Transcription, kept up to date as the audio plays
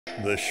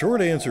The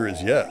short answer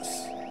is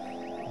yes,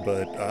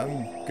 but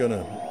I'm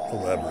gonna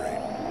elaborate.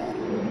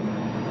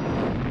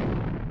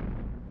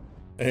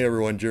 Hey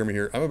everyone, Jeremy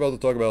here. I'm about to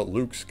talk about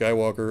Luke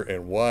Skywalker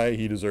and why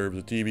he deserves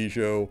a TV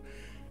show,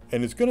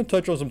 and it's gonna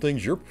touch on some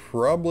things you're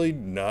probably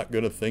not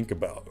gonna think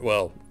about.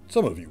 Well,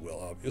 some of you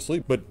will, obviously,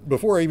 but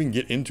before I even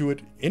get into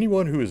it,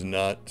 anyone who has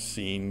not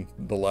seen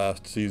the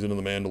last season of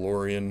The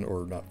Mandalorian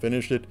or not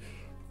finished it,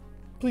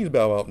 please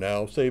bow out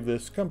now, save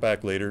this, come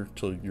back later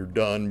till you're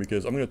done,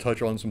 because I'm going to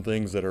touch on some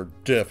things that are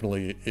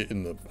definitely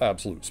in the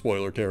absolute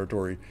spoiler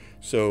territory.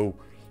 So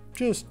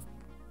just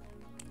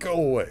go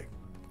away.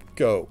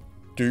 Go.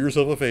 Do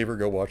yourself a favor,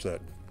 go watch that,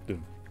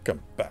 then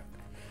come back.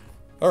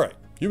 All right,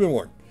 you've been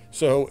warned.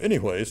 So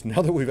anyways,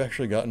 now that we've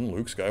actually gotten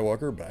Luke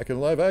Skywalker back in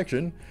live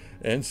action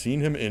and seen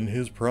him in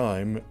his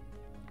prime,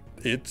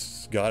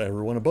 it's got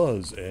everyone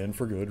abuzz, and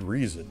for good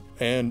reason.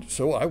 And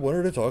so I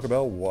wanted to talk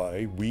about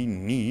why we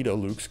need a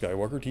Luke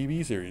Skywalker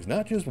TV series.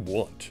 Not just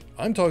want.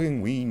 I'm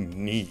talking we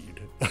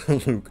need a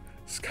Luke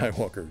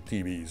Skywalker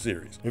TV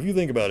series. If you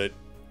think about it,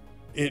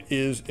 it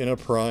is in a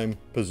prime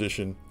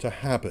position to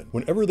happen.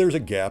 Whenever there's a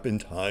gap in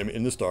time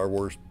in the Star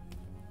Wars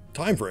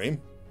time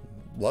frame,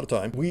 a lot of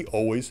time, we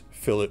always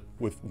fill it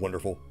with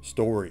wonderful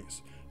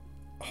stories.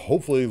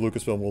 Hopefully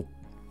Lucasfilm will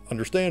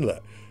understand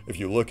that. If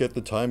you look at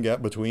the time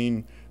gap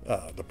between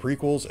the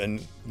prequels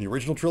and the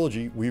original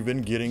trilogy, we've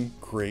been getting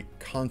great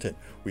content.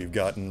 We've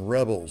gotten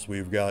Rebels,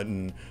 we've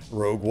gotten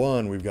Rogue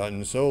One, we've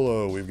gotten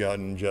Solo, we've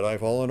gotten Jedi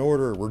Fallen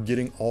Order. We're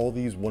getting all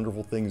these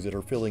wonderful things that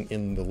are filling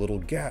in the little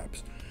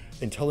gaps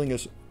and telling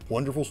us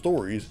wonderful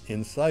stories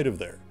inside of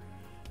there.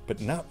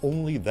 But not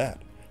only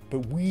that,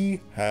 but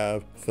we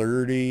have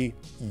 30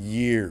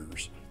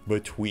 years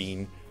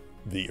between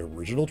the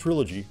original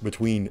trilogy,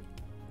 between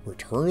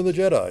Return of the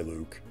Jedi,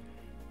 Luke,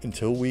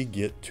 until we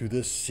get to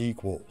the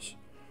sequels.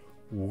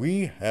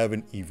 We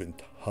haven't even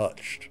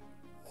touched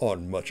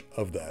on much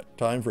of that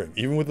time frame.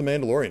 Even with The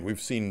Mandalorian, we've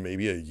seen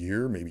maybe a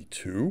year, maybe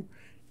two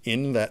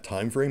in that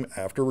time frame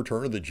after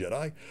Return of the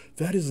Jedi.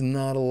 That is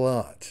not a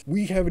lot.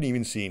 We haven't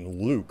even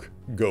seen Luke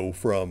go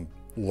from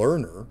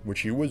learner,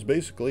 which he was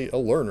basically a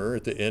learner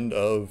at the end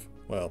of,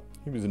 well,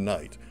 he was a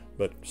knight,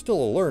 but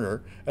still a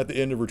learner at the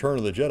end of Return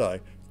of the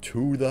Jedi,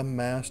 to the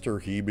master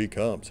he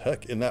becomes.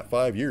 Heck, in that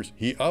 5 years,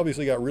 he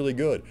obviously got really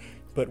good.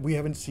 But we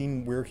haven't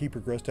seen where he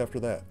progressed after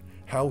that.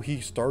 How he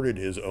started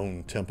his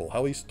own temple,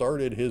 how he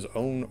started his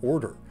own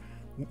order.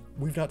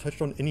 We've not touched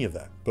on any of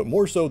that. But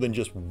more so than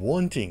just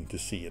wanting to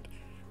see it,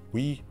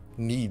 we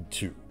need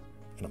to.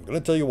 And I'm going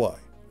to tell you why.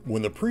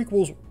 When the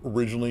prequels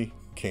originally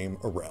came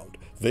around,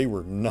 they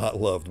were not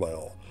loved by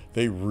all.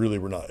 They really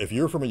were not. If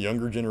you're from a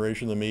younger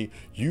generation than me,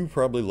 you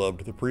probably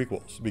loved the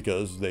prequels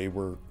because they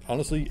were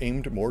honestly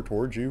aimed more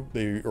towards you.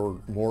 They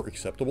are more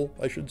acceptable,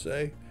 I should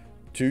say,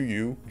 to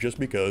you, just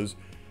because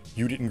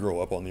you didn't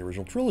grow up on the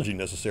original trilogy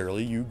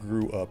necessarily. You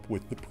grew up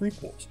with the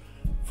prequels.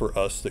 For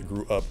us that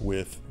grew up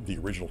with the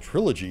original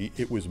trilogy,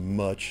 it was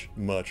much,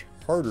 much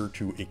harder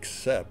to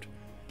accept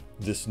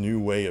this new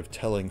way of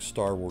telling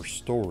Star Wars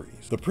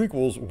stories. The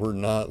prequels were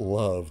not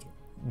loved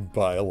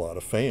by a lot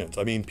of fans.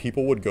 I mean,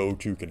 people would go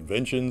to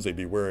conventions, they'd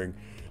be wearing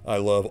I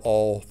love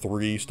all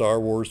 3 Star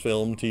Wars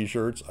film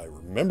t-shirts. I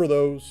remember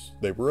those.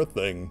 They were a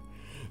thing.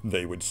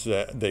 They would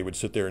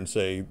sit there and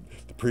say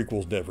the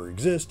prequels never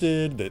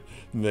existed, that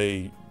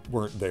they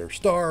weren't their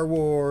Star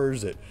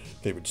Wars, that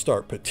they would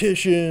start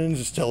petitions,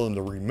 just tell them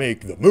to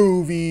remake the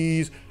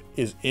movies.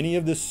 Is any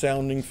of this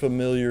sounding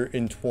familiar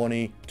in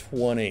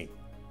 2020?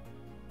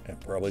 And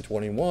probably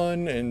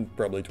 21 and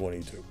probably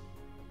 22.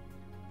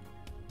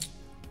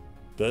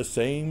 The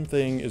same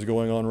thing is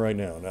going on right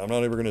now. Now, I'm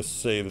not ever going to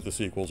say that the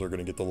sequels are going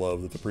to get the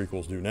love that the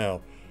prequels do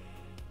now,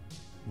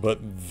 but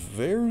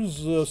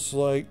there's a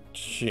slight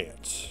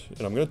chance,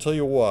 and I'm going to tell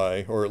you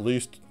why, or at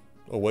least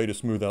a way to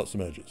smooth out some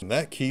edges. And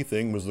that key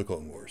thing was the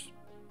Clone Wars.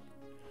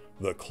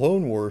 The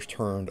Clone Wars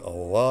turned a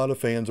lot of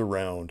fans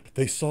around.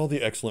 They saw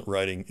the excellent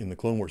writing in the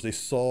Clone Wars. They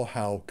saw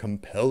how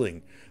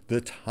compelling the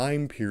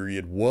time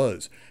period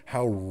was,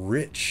 how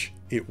rich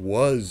it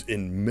was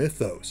in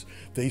mythos.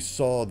 They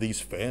saw these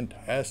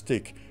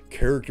fantastic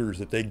characters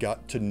that they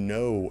got to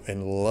know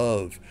and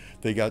love.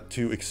 They got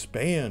to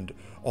expand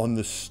on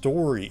the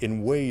story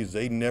in ways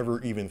they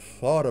never even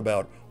thought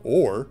about,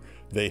 or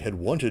they had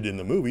wanted in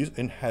the movies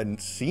and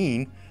hadn't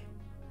seen,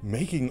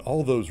 making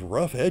all those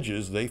rough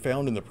edges they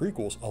found in the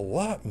prequels a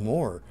lot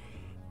more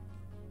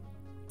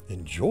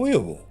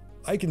enjoyable.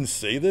 I can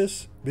say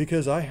this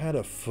because I had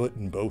a foot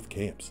in both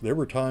camps. There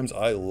were times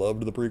I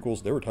loved the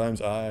prequels, there were times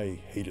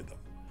I hated them.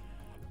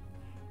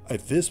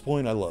 At this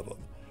point, I love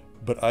them,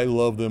 but I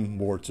love them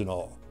warts and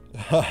all.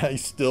 I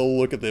still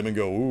look at them and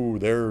go, ooh,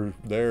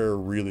 they're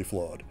really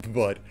flawed.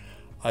 But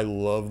I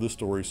love the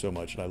story so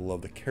much, and I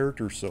love the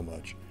characters so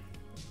much.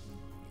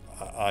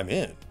 I'm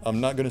in. I'm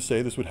not going to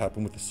say this would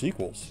happen with the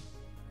sequels,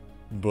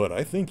 but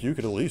I think you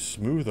could at least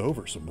smooth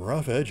over some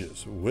rough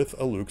edges with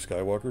a Luke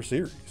Skywalker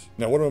series.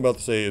 Now, what I'm about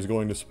to say is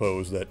going to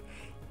suppose that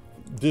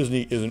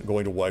Disney isn't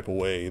going to wipe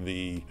away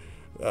the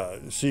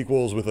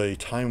sequels with a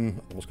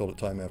time, almost called it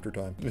time after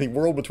time, the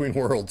world between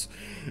worlds.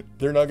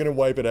 They're not going to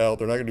wipe it out.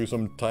 They're not going to do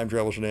some time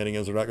travel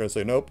shenanigans. They're not going to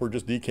say, nope, we're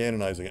just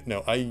decanonizing it.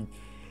 No,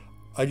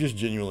 I just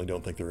genuinely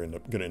don't think they're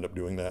going to end up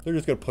doing that. They're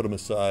just going to put them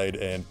aside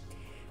and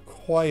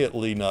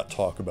quietly not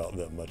talk about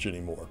them much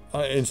anymore.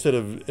 Instead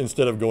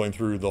of going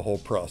through the whole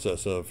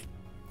process of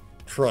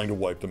trying to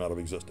wipe them out of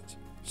existence.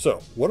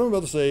 So what I'm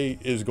about to say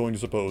is going to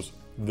suppose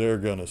they're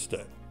going to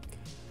stay.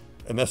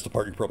 And that's the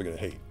part you're probably going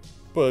to hate.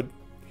 But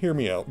hear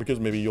me out, because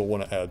maybe you'll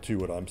want to add to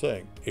what I'm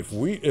saying.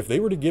 If they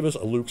were to give us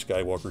a Luke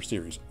Skywalker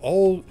series,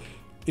 all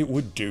it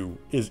would do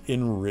is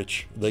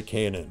enrich the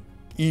canon,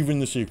 even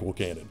the sequel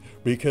canon,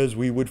 because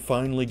we would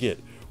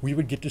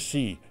get to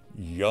see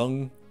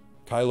young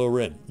Kylo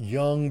Ren,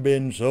 young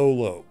Ben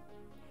Solo,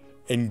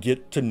 and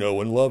get to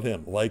know and love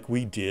him like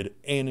we did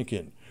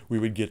Anakin. We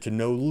would get to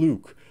know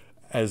Luke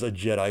as a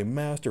Jedi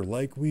Master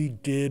like we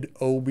did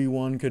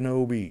Obi-Wan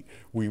Kenobi.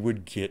 We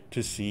would get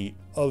to see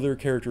other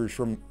characters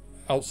from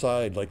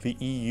outside, like the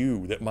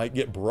EU, that might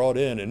get brought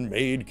in and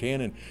made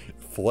canon,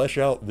 flesh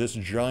out this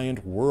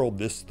giant world,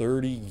 this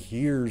 30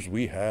 years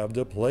we have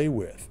to play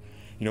with.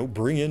 You know,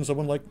 bring in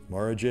someone like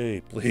Mara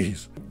Jade,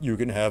 please. You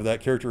can have that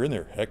character in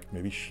there. Heck,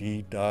 maybe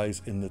she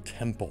dies in the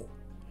temple.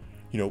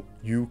 You know,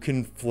 you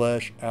can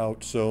flesh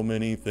out so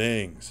many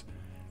things.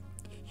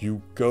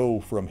 You go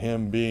from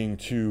him being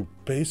to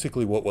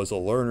basically what was a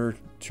learner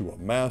to a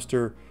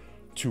master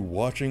to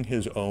watching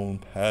his own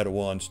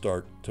Padawan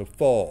start to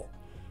fall.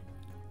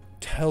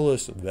 Tell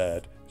us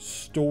that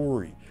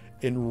story.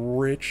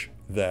 Enrich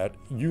that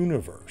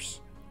universe.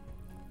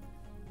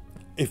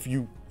 If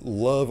you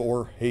love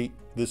or hate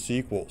the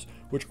sequels,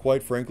 which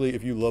quite frankly,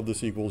 if you love the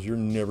sequels, you're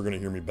never going to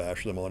hear me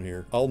bash them on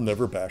here. I'll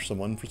never bash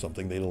someone for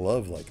something they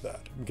love like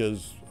that,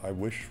 because I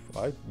wish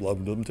I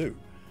loved them too.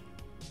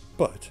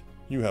 But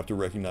you have to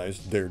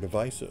recognize they're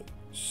divisive.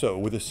 So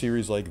with a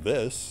series like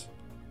this,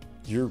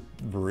 you're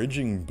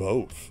bridging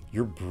both.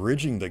 You're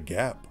bridging the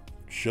gap,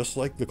 just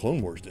like the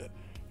Clone Wars did.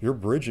 You're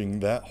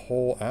bridging that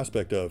whole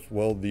aspect of,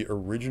 well, the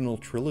original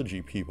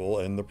trilogy people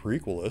and the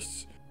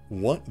prequelists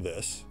want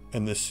this,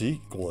 and the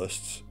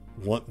sequelists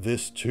want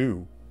this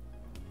too.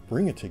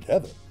 Bring it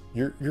together.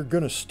 You're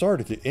going to start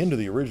at the end of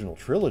the original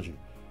trilogy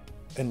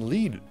and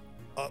lead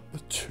up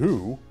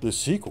to the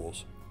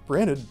sequels.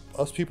 Granted,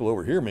 us people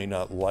over here may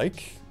not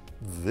like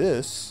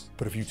this,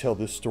 but if you tell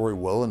this story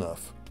well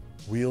enough,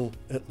 we'll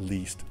at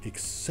least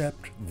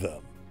accept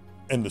them.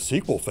 And the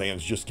sequel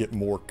fans just get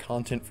more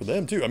content for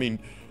them too. I mean,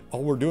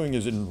 all we're doing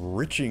is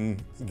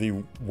enriching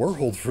the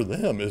world for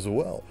them as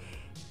well.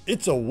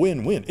 It's a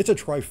win-win. It's a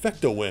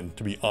trifecta win,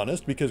 to be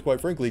honest, because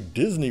quite frankly,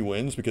 Disney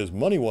wins because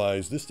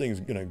money-wise, this thing's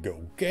gonna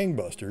go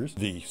gangbusters.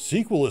 The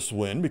sequelists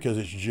win because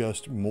it's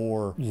just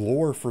more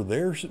lore for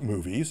their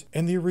movies,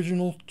 and the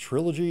original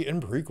trilogy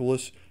and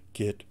prequelists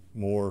get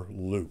more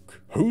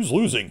Luke. Who's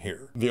losing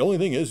here? The only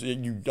thing is,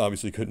 you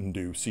obviously couldn't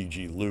do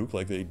CG Luke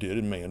like they did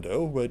in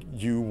Mando, but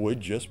you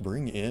would just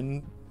bring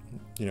in,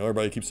 you know,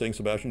 everybody keeps saying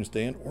Sebastian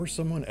Stan or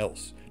someone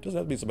else. It doesn't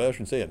have to be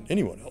Sebastian Stan,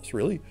 anyone else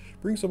really.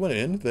 Bring someone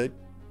in that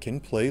can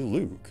play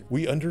Luke.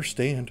 We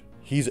understand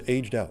he's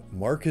aged out.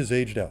 Mark is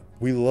aged out.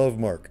 We love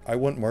Mark. I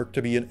want Mark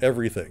to be in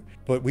everything,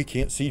 but we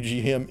can't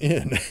CG him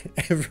in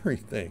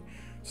everything.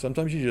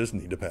 Sometimes you just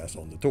need to pass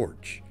on the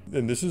torch.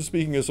 And this is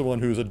speaking as someone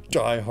who's a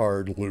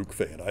die-hard Luke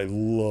fan. I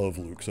love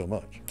Luke so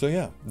much. So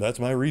yeah, that's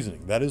my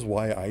reasoning. That is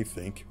why I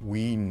think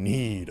we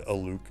need a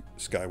Luke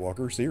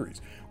Skywalker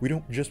series. We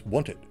don't just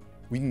want it.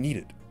 We need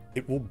it.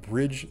 It will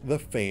bridge the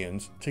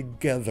fans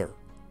together.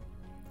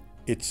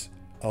 It's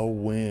a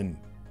win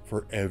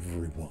for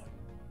everyone,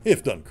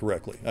 if done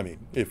correctly. I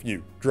mean, if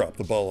you drop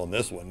the ball on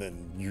this one,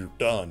 then you're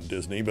done,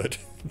 Disney, but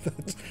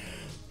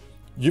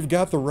you've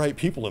got the right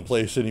people in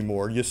place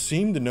anymore. You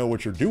seem to know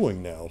what you're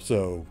doing now,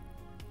 so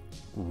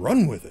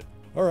run with it.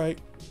 All right,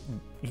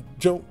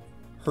 don't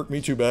hurt me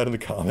too bad in the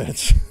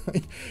comments.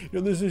 You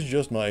know, this is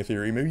just my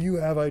theory. Maybe you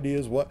have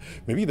ideas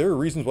maybe there are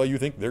reasons why you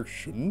think there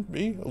shouldn't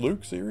be a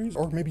Luke series,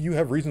 or maybe you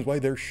have reasons why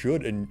there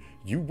should and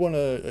you want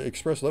to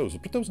express those.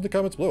 Put those in the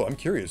comments below. I'm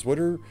curious, what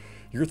are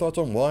your thoughts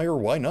on why or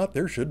why not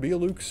there should be a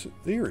Luke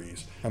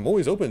series? I'm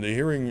always open to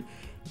hearing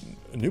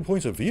new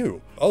points of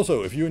view.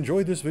 Also, if you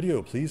enjoyed this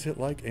video, please hit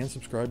like and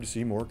subscribe to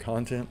see more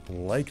content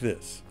like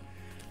this.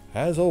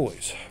 As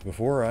always,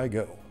 before I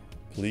go,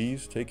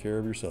 please take care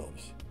of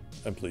yourselves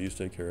and please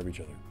take care of each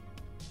other.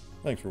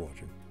 Thanks for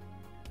watching.